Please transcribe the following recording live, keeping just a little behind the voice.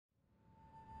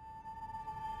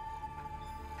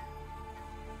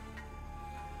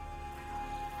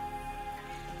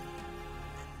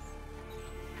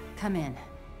Come in.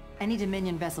 Any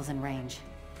Dominion vessels in range.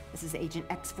 This is Agent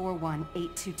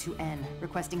X41822N,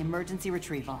 requesting emergency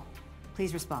retrieval.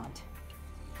 Please respond.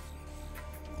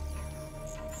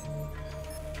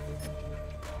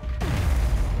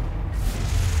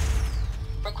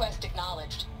 Request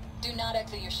acknowledged. Do not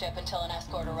exit your ship until an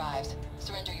escort arrives.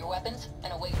 Surrender your weapons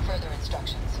and await further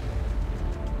instructions.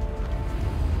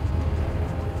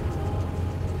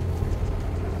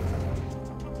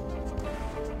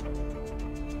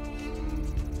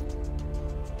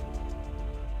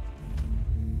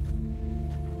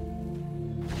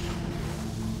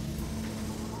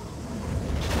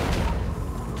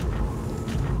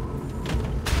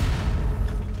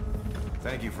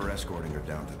 Thank you for escorting her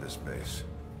down to this base.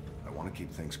 I want to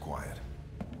keep things quiet.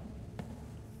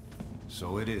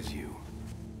 So it is you.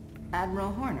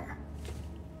 Admiral Horner.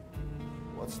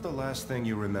 What's the last thing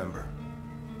you remember?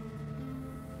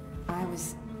 I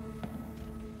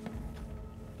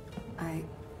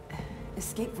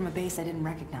escaped from a base I didn't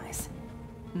recognize.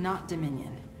 Not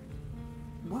Dominion.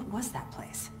 What was that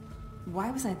place?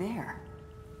 Why was I there?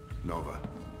 Nova,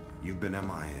 you've been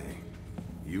MIA.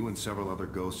 You and several other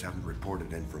ghosts haven't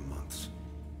reported in for months.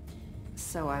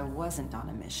 So I wasn't on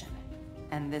a mission.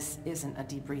 And this isn't a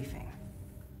debriefing.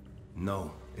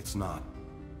 No, it's not.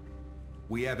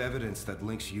 We have evidence that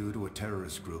links you to a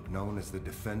terrorist group known as the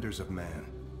Defenders of Man.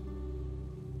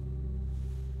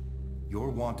 You're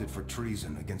wanted for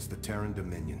treason against the Terran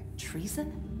Dominion.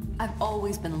 Treason? I've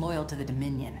always been loyal to the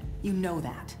Dominion. You know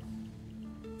that.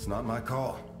 It's not my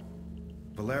call.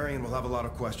 Valerian will have a lot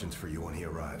of questions for you when he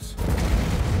arrives.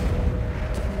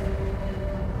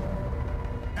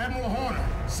 Admiral Horner,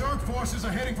 Zerg forces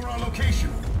are heading for our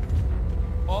location.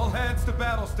 All hands to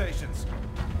battle stations.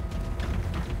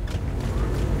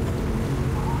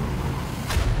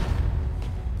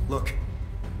 Look,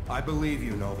 I believe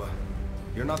you, Nova.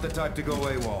 You're not the type to go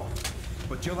AWOL.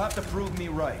 But you'll have to prove me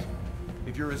right.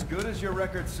 If you're as good as your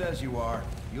record says you are,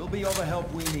 you'll be all the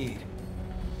help we need.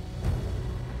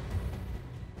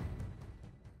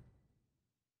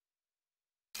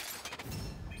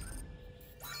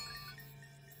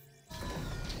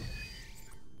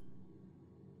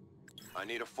 I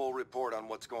need a full report on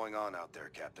what's going on out there,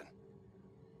 Captain.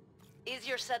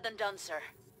 Easier said than done, sir.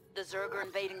 The Zerg are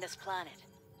invading this planet.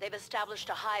 They've established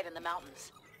a hive in the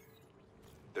mountains.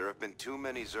 There have been too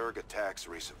many Zerg attacks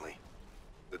recently.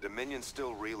 The Dominion's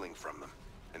still reeling from them,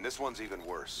 and this one's even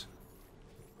worse.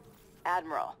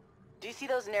 Admiral, do you see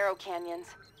those narrow canyons?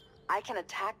 I can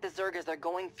attack the Zerg as they're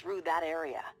going through that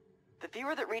area. The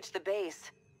fewer that reach the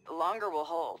base, the longer we'll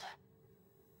hold.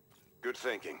 Good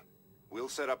thinking. We'll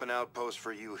set up an outpost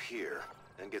for you here,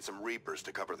 and get some Reapers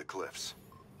to cover the cliffs.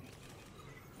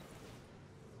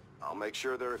 I'll make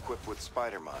sure they're equipped with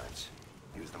spider mines.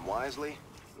 Use them wisely,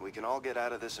 and we can all get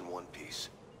out of this in one piece.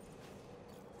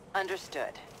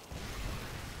 Understood.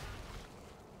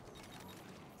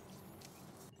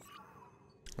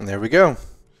 And there we go.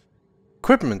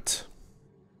 Equipment.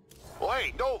 Well,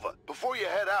 hey, Nova, before you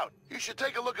head out, you should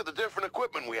take a look at the different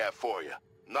equipment we have for you.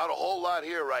 Not a whole lot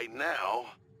here right now,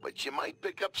 but you might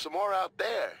pick up some more out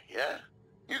there, yeah?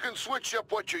 You can switch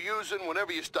up what you're using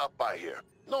whenever you stop by here.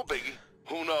 No biggie.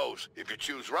 Who knows? If you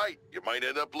choose right, you might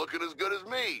end up looking as good as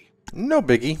me. No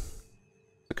biggie.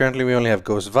 So currently we only have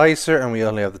Ghost Visor and we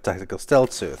only have the Tactical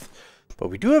Stealth Suit. But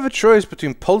we do have a choice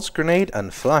between Pulse Grenade and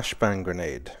Flashbang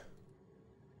Grenade.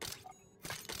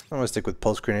 I'm gonna stick with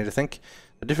Pulse Grenade, I think.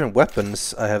 The different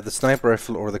weapons, I have the Sniper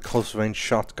Rifle or the Close Range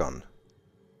Shotgun.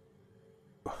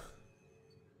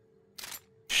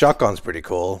 Shotgun's pretty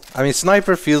cool. I mean,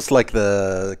 Sniper feels like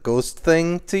the Ghost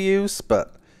thing to use,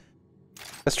 but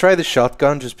let's try the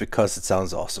Shotgun just because it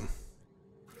sounds awesome.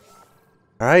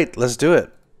 Alright, let's do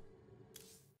it.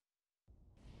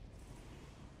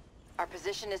 Our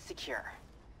position is secure.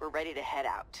 We're ready to head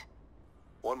out.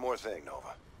 One more thing,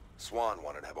 Nova. Swan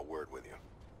wanted to have a word with you.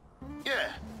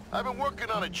 Yeah, I've been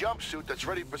working on a jumpsuit that's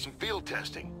ready for some field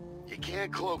testing. You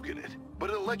can't cloak in it,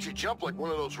 but it'll let you jump like one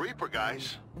of those Reaper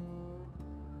guys.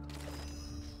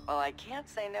 Well, I can't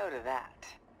say no to that.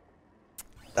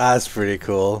 That's pretty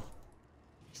cool.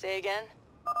 Say again?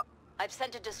 I've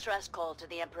sent a distress call to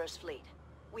the Emperor's fleet.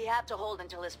 We have to hold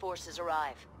until his forces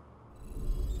arrive.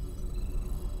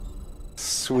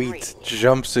 Sweet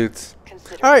jumpsuits.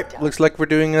 Alright, looks like we're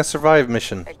doing a survive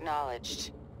mission.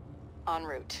 Acknowledged. En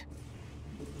route.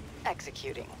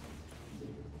 Executing.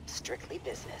 Strictly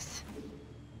business.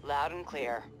 Loud and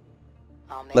clear.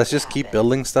 Let's just keep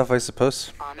building stuff, I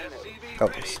suppose. Oh,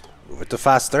 let's move it to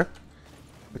faster,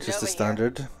 which is the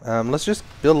standard. Let's just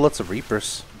build lots of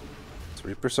Reapers. So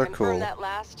Reapers are cool. That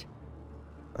last.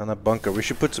 And a bunker. We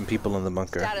should put some people in the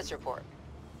bunker. Status report.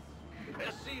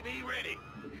 SCV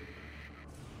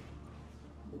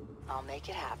I'll make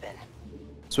it happen.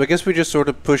 So I guess we just sort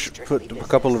of put a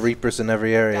couple of Reapers in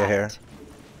every area here.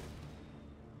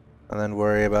 And then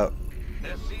worry about...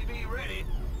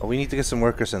 Oh, we need to get some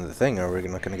workers in the thing or we're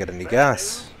not going to get any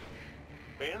gas.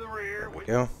 There we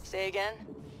go. Say again?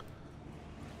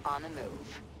 On the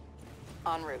move.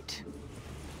 En route.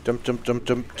 Jump, jump, jump,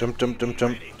 jump, jump, jump, jump,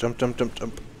 jump, jump, jump, jump,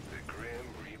 jump. The Grim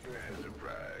Reaper has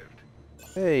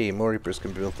arrived. Hey, more Reapers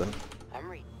can be built in.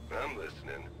 I'm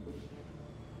listening.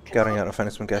 Scouting out and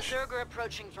finding some cash. Zerger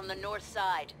approaching from the north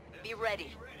side. Be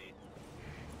ready.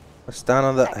 Let's stand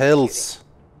on the hills.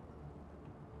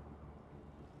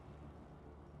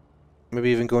 Maybe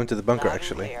even go into the bunker, Loud and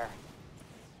actually. clear.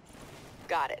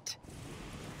 Got it.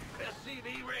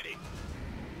 SCV ready.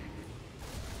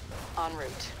 En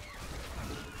route.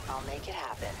 I'll make it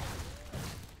happen.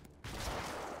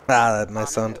 Ah, that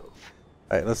nice sound.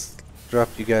 Alright, let's drop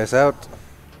you guys out.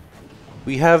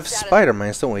 We have spider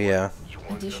mines, don't we? Yeah.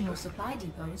 Additional supply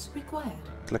depots required.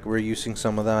 Looks like we're using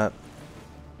some of that.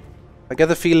 I get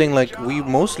the feeling like we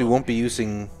mostly won't be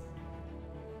using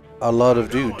a lot of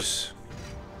dudes.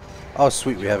 Oh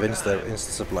sweet, we have insta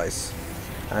supplies.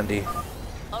 Handy.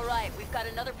 Alright, we've got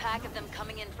another pack of them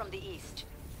coming in from the east.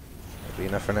 That'll be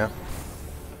enough for now.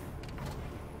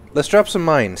 Let's drop some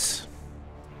mines.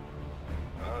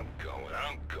 I'm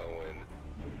going.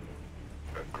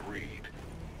 Agreed.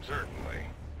 Certainly.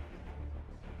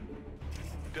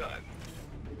 Done.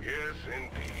 Yes,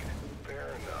 indeed. Fair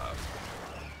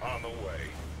enough. On the way.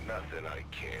 Nothing I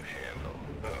can't handle.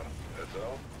 That's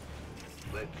all?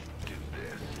 Let's do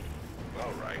this.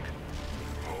 All right.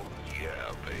 Oh,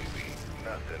 yeah, baby.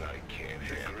 Nothing I can't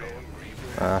handle.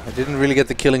 I didn't really get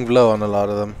the killing blow on a lot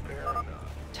of them.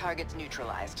 Targets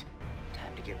neutralized.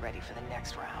 Time to get ready for the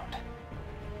next round.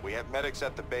 We have medics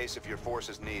at the base if your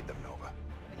forces need them, Nova.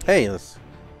 Hey, let's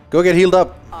go get healed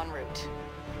up. En route.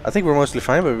 I think we're mostly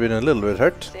fine, but we've been a little bit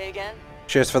hurt. Say again?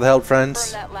 Cheers for the help, Confirm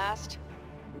friends. that last.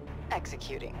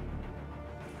 Executing.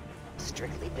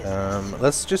 Strictly business.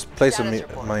 Let's just place some Status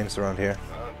report. mines around here.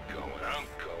 I'm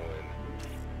going.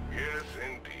 Yes,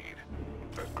 indeed.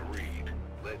 Agreed.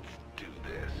 Let's do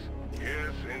this.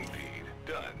 Yes, indeed.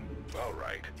 Done. All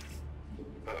right.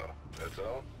 Oh, that's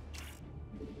all?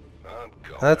 I'm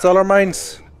going. That's all our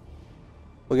mines.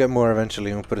 We'll get more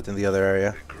eventually and we'll put it in the other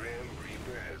area. The Grim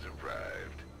Reaper has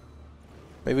arrived.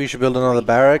 Maybe we should build another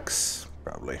barracks?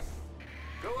 Probably.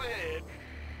 Go ahead.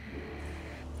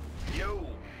 Yo.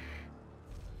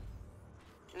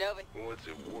 Nova. What's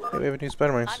it Hey, worth? we have a new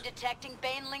spider mines. I'm detecting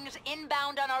banelings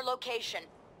inbound on our location.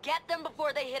 Get them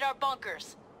before they hit our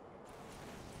bunkers.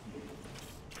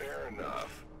 Fair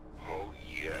enough. Oh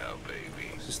yeah, baby.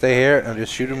 So stay here and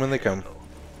just shoot them when they come.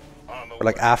 On the Or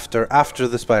like after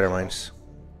the spider mines.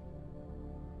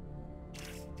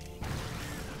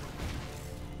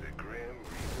 The Grim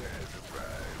Reaper has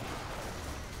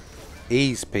arrived.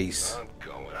 Ease piece. I'm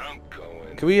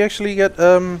going. Can we actually get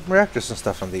reactors and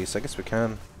stuff on these? I guess we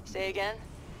can. Say again?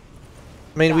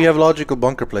 I mean, we have logical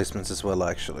bunker placements as well,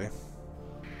 actually.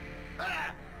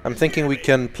 I'm thinking we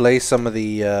can place some of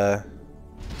the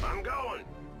I'm going.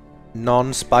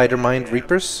 non-spider mine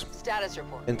reapers Status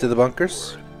report. into the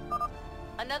bunkers.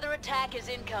 Another attack is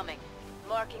incoming.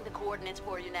 Marking the coordinates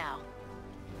for you now.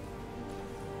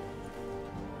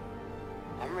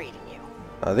 I'm reading you.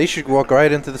 They should walk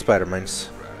right into the spider mines.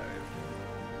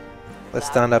 Let's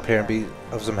stand up here and be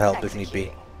of some help if need be.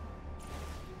 Executing.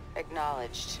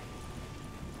 Acknowledged.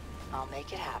 I'll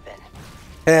make it happen.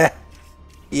 Heh.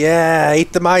 Yeah,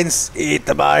 eat the mines! Eat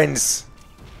the mines!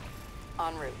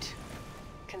 En route.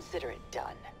 Consider it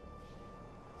done.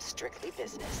 Strictly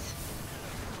business.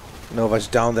 Nova's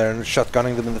down there and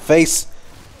shotgunning them in the face.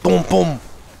 Boom, boom!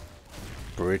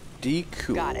 Pretty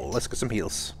cool. Got it. Let's get some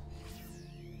heals.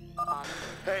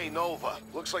 Hey, Nova.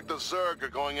 Looks like the Zerg are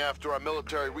going after our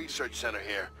military research center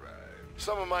here.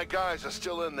 Some of my guys are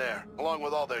still in there, along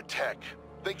with all their tech.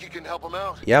 Think you can help them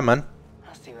out? Yeah, man.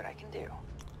 I'll see what I can do.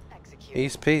 Execute.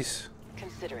 Peace, peace.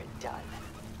 Consider it done.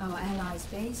 Our allies'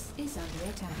 base is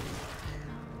under attack.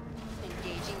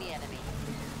 Engaging the enemy.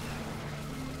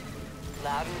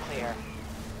 Loud and clear.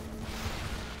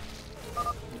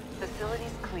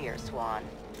 Facilities clear, Swan.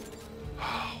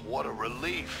 What a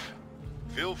relief.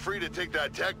 Feel free to take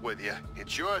that tech with you.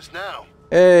 It's yours now.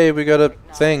 Hey, we got a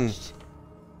thing. Acknowledged.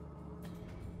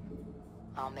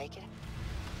 I'll make it.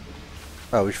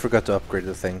 Oh, we forgot to upgrade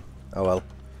the thing. Oh well.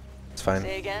 It's fine.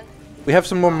 Say again? We have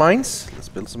some more mines? Let's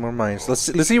build some more mines. Let's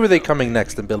see where they're coming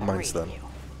next and build I'm mines then. reading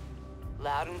you.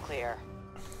 Loud and clear.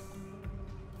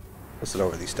 Let's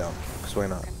lower these down, because why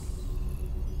not?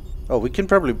 Oh, we can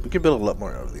build a lot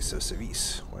more out of these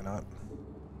civies. Why not?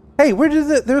 Hey, where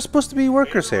did there's supposed to be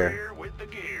workers here? With the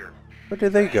gear. Where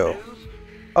did they go?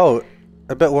 Oh,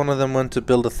 I bet one of them went to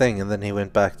build a thing and then he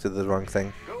went back to the wrong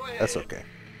thing. That's okay.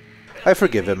 I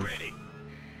forgive him.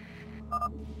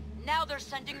 Now they're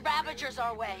sending Ravagers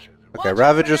our way. Okay,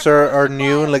 Ravagers are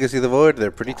new in Legacy of the Void.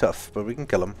 They're pretty tough, but we can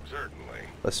kill them.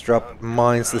 Let's drop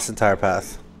mines this entire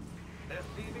path.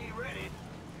 SCV ready.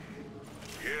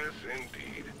 Yes,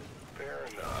 indeed. Fair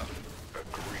enough.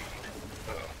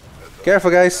 Agreed. That's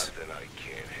Careful, guys. nothing I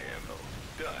can't handle.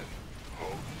 Done.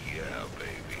 Oh yeah,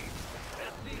 baby.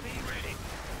 SCV ready.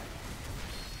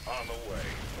 On the way.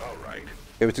 All right.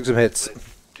 Okay, we took some hits. Let's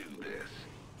do this.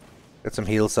 Get some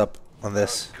heals up on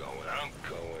this. I'm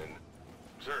going.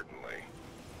 Certainly.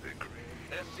 Agreed.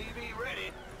 SCV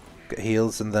ready. Get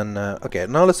heals and then okay,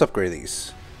 now let's upgrade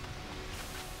these.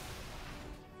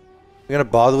 We're gonna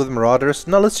bother with Marauders?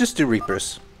 No, let's just do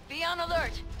Reapers. Be on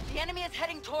alert. The enemy is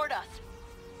heading toward us.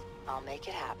 I'll make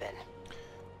it happen.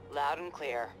 Loud and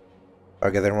clear.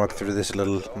 Okay, then walk through this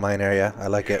little mine area. I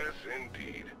like it. Yes,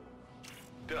 indeed.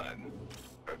 Done.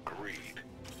 Agreed.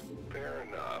 Fair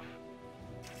enough.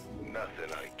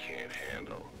 Nothing I can't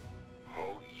handle.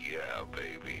 Oh yeah,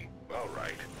 baby. All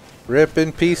right. Rip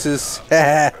in pieces.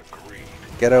 Agreed.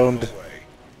 Get owned.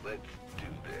 Let's do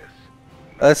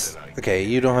this. Let's. Okay,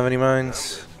 you don't have any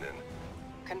mines.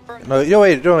 Confirm. No,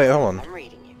 wait, hold on. I'm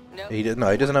reading you. No. No,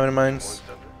 he doesn't have any mines.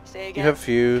 Say You again. have a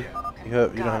few. You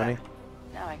don't have Got any. it.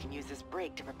 Now I can use this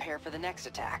break to prepare for the next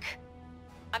attack.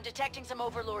 I'm detecting some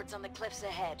overlords on the cliffs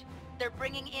ahead. They're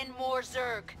bringing in more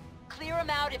Zerg. Clear them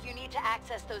out if you need to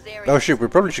access those areas. Oh shoot, we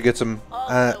probably should get some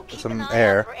Also, keep an eye out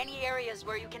air. for any areas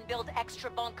where you can build extra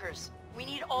bunkers. We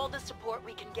need all the support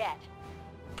we can get.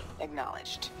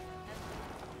 Acknowledged.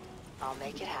 I'll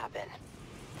make it happen.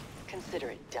 Consider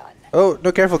it done. Oh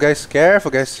no, careful guys,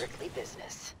 careful guys. Strictly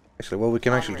business. Actually, well, we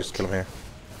can actually just kill him here.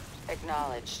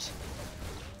 Acknowledged.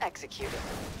 Executed.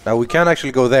 Now we can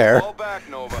actually go there. Fall back,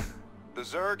 Nova. The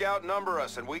Zerg outnumber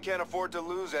us, and we can't afford to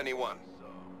lose anyone.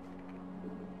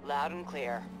 Loud and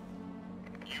clear.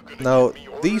 Now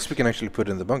these we can actually put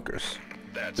in the bunkers.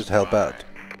 Just to help out.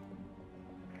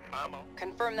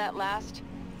 Confirm that last.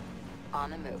 On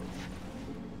the move.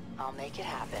 I'll make it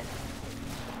happen.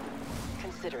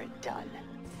 Consider it done.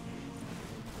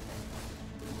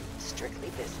 Strictly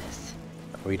business.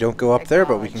 We don't go up there,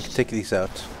 but we can take these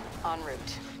out. En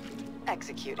route.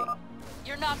 Executing.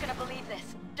 You're not gonna believe this.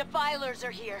 Defilers are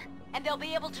here, and they'll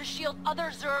be able to shield other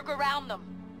Zerg around them.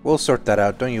 We'll sort that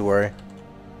out, don't you worry.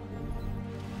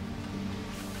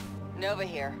 Nova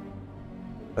here.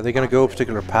 Are they gonna go a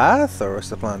particular path, or what's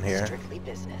the plan here? Strictly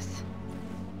business.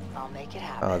 I'll make it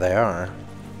happen. Oh, they are.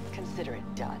 Consider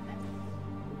it done.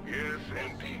 Yes,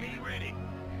 MPV ready.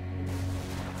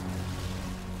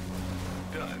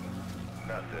 Done.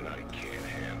 Nothing I can't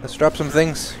handle. Let's drop some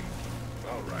things.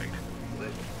 All right.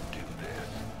 Let's do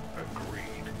this.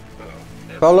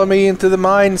 Agreed. Follow me into the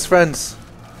mines, friends.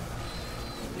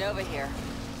 Nova here.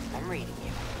 I'm reading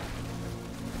you.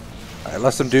 I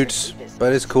lost some dudes,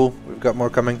 but it's cool. We've got more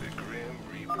coming.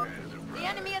 The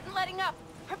enemy isn't letting up.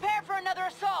 Prepare for another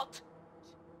assault.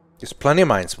 There's plenty of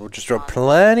mines. We'll just drop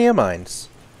plenty of mines.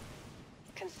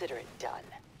 Consider it done.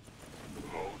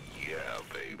 Oh yeah,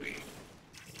 baby.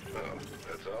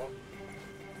 That's all?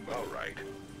 All right.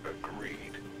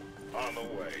 Agreed. On the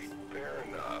way. Fair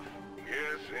enough.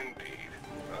 Yes, indeed.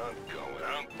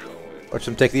 I'm going. Watch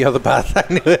them take the other path.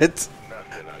 I knew it.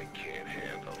 Nothing I can't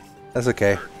handle. That's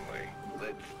okay. Certainly.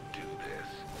 Let's do this.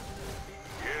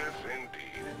 Yes,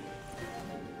 indeed.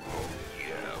 Oh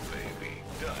yeah, baby.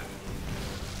 Done.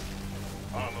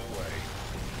 On the way.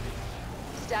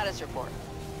 Status report.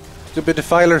 Stupid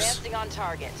defilers. Advancing on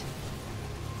target.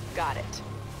 Got it.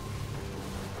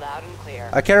 Loud and clear.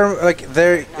 I can't remember, like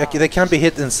they can't be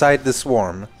hit inside the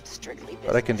swarm, Strictly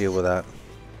but I can deal with that.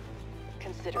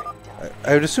 Consider it done.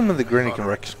 I would assume that the grenade can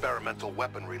Our work. experimental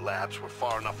weaponry labs were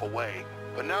far enough away,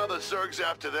 but now the Zerg's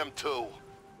after them too.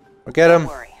 We'll get Don't him.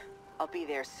 worry. I'll be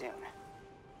there soon.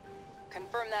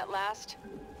 Confirm that last.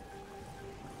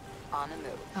 On the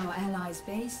move. Our allies'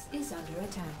 base is under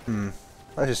attack.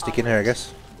 I'll just stick in here, I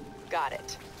guess. Got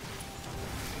it.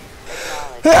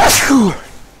 Acknowledge.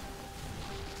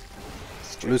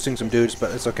 Losing some dudes, but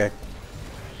it's okay.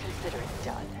 Consider it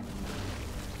done.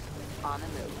 On the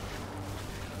move.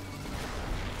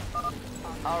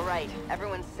 All right,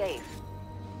 everyone's safe.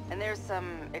 And there's some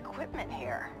equipment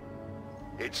here.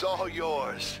 It's all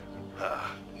yours.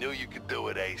 Knew you could do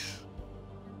it, Ace.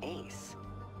 Ace?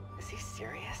 Is he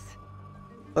serious?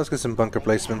 Let's get some bunker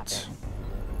placement.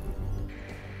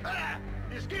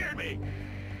 You scared me.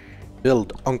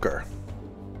 Build Unker.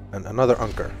 And another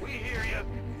Unker. We hear you.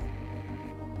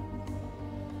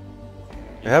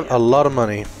 We have a lot of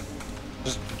money.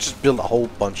 Just build a whole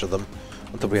bunch of them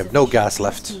until we have no gas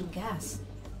left. Gas.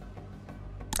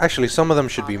 Actually, some of them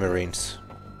should be Marines.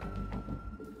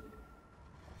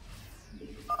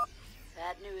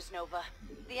 Bad news, Nova.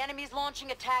 The enemy's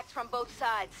launching attacks from both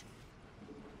sides.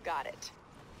 Got it.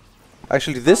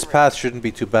 Actually, this path shouldn't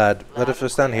be too bad. Let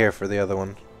us stand here for the other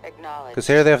one. Acknowledged. Because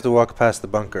here they have to walk past the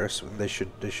bunkers. They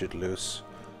should lose.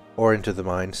 Or into the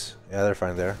mines. Yeah, they're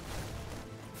fine there.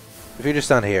 If you just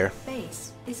stand here.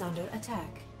 Base is under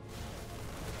attack.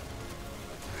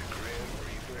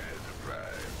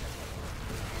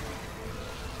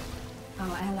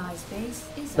 Our allies' base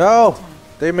is under No! attack.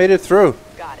 They made it through.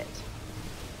 Got it.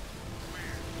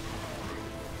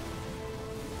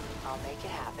 I'll make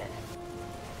it happen.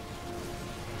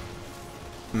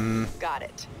 Got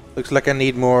it. Looks like I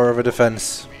need more of a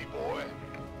defense.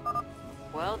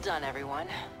 Well done, everyone.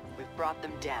 We've brought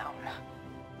them down.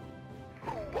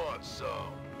 Who wants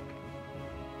some?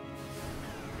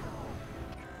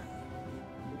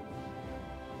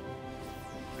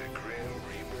 The Grim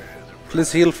Reaper has arrived.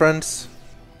 Please heal, friends.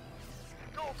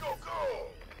 Go, go, go!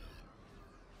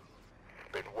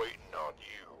 Been waiting on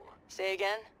you. Say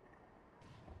again?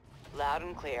 Loud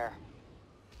and clear.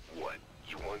 What?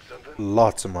 You want something?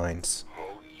 Lots of mines.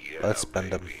 Oh yeah, Let's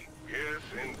spend them. baby. Yes,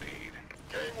 indeed.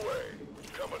 Gangway,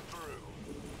 coming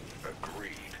through.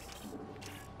 Agreed.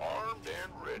 Armed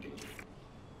and ready.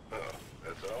 Oh,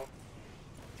 that's all?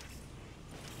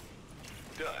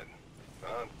 Done.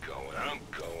 I'm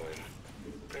going.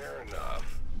 Fair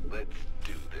enough. Let's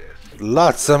do this.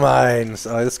 Lots of mines.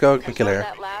 Alright, let's go and kill her.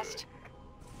 That last?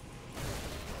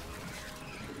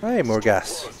 Hey, more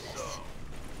gas.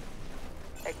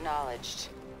 Acknowledged.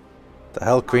 The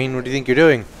hell, Queen? What do you think you're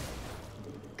doing?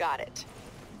 Got it.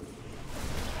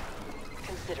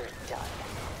 Consider it done.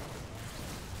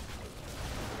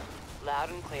 Loud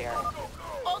and clear.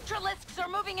 Ultralisks are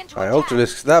moving into Alright, attack.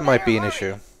 Ultralisks, that might Better be an hurry.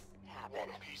 issue. Happen.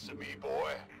 Piece of me,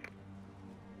 boy.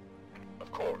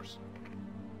 Of course.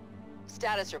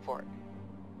 Status report.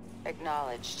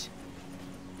 Acknowledged.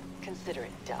 Consider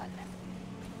it done.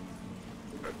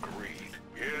 Agreed.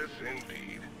 Yes,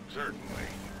 indeed. Certainly.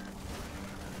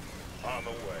 On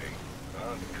the way.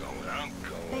 I'm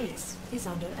going. Base is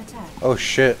under attack. Oh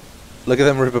shit. Look at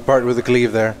them rip apart with the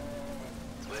cleave there.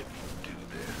 Let's do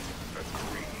this.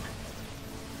 Agreed.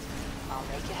 I'll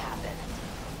make it happen.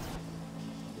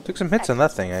 Took some hits on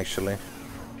that thing, actually.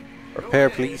 Repair,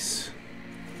 please.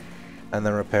 And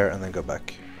then repair, and then go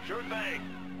back. Sure thing.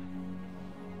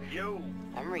 Yo.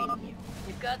 I'm reading you.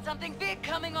 We've got something big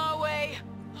coming our way.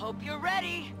 Hope you're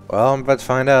ready. Well, I'm about to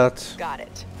find out. Got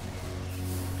it.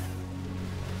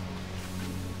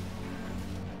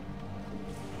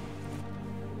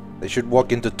 They should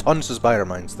walk into tons of spider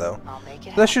mines, though. I'll make it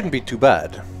That happen. shouldn't be too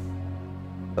bad.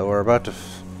 So we're about to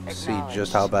see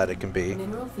just how bad it can be.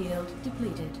 Mineral field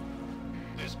depleted.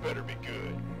 This better be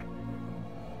good.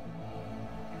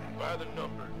 By the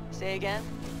number. Say again?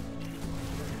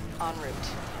 En route.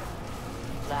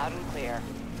 Loud and clear.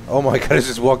 Oh my god, it's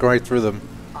just walking right through them.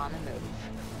 On the move.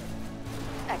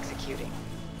 Executing.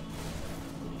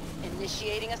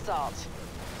 Initiating assault.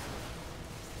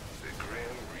 The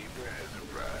Grim Reaper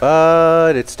has arrived.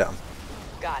 But it's down.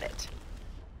 Got it.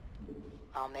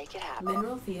 I'll make it happen.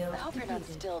 Mineral field I hope you're not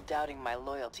depleted. still doubting my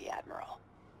loyalty, Admiral.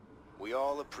 We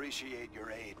all appreciate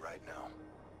your aid right now.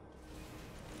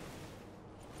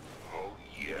 Oh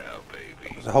yeah,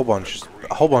 baby. There's a whole bunch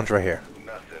right here.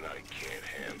 Nothing I can't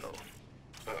handle.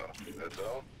 Oh, that's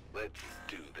all? Let's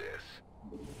do this.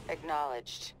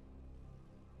 Acknowledged.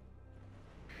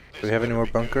 Do we have any more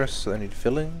bunkers that need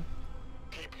filling?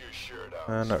 Keep your shirt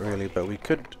on. Not really, but we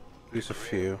could use a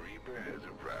few. Reaper has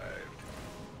arrived.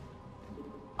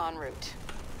 En route.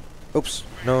 Oops,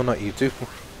 no, not you two.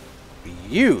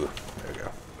 You! There we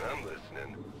go. I'm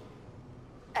listening.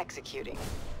 Executing.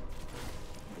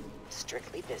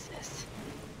 Strictly business.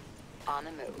 On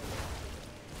the move.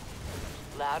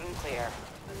 Loud and clear.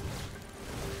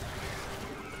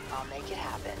 I'll make it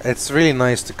happen. It's really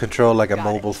nice to control like a Got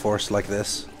mobile it. force like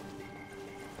this.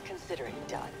 Consider it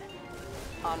done.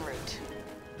 En route.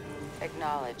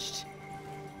 Acknowledged.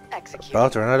 Executing.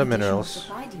 About to run out of Additional minerals.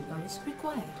 supply depots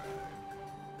required.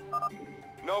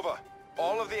 Nova,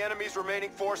 all of the enemy's remaining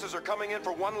forces are coming in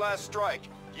for one last strike.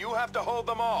 You have to hold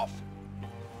them off.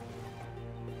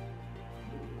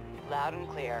 Loud and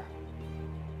clear.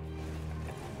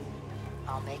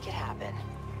 I'll make it happen.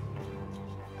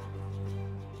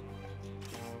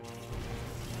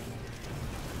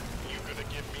 You gonna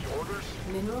give me orders?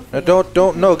 Mineral No,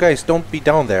 field no, guys, don't be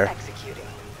down there. Executing.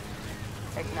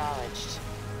 Acknowledged.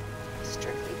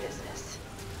 Strictly business.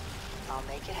 I'll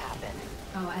make it happen.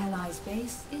 Our allies'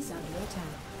 base is under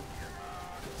attack.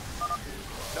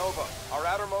 Nova, our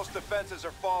outermost defenses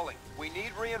are falling. We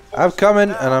need reinforcements. I'm coming,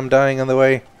 now. and I'm dying on the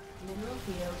way. Mineral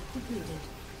field depleted.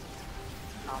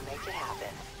 I'll make it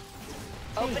happen.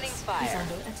 Opening Base is fire.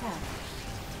 under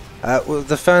attack. Well,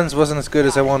 the fans wasn't as good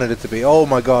as I wanted it to be. Oh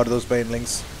my god, those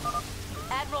banelings.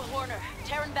 Admiral Horner,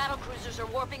 Terran battlecruisers are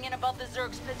warping in above the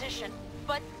Zerg's position,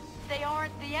 but they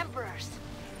aren't the Emperor's.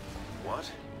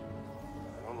 What?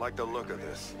 I don't like the look of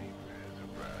this.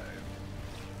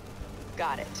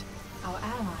 Got it. Our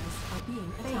allies are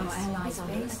being attacked. Our allies'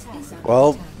 base is under Well,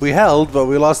 attack. we held, but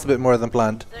we lost a bit more than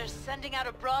planned. They're sending out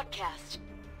a broadcast,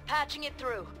 patching it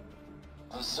through.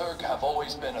 The Zerg have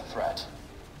always been a threat.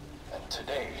 And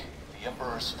today, the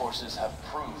Emperor's forces have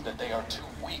proved that they are too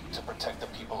weak to protect the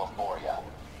people of Moria.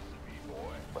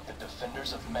 But the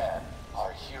defenders of man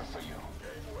are here for you.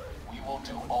 We will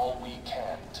do all we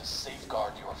can to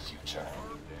safeguard your future.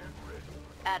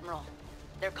 Admiral,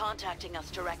 they're contacting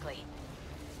us directly.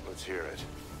 Let's hear it.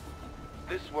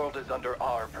 This world is under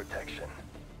our protection.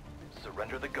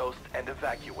 Surrender the Ghost and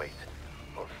evacuate,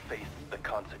 or face the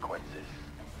consequences.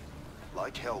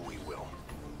 Like hell we will.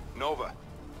 Nova,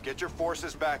 get your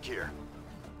forces back here.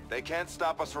 They can't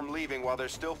stop us from leaving while they're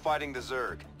still fighting the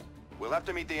Zerg. We'll have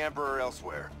to meet the Emperor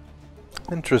elsewhere.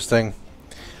 Interesting.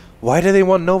 Why do they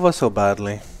want Nova so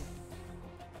badly?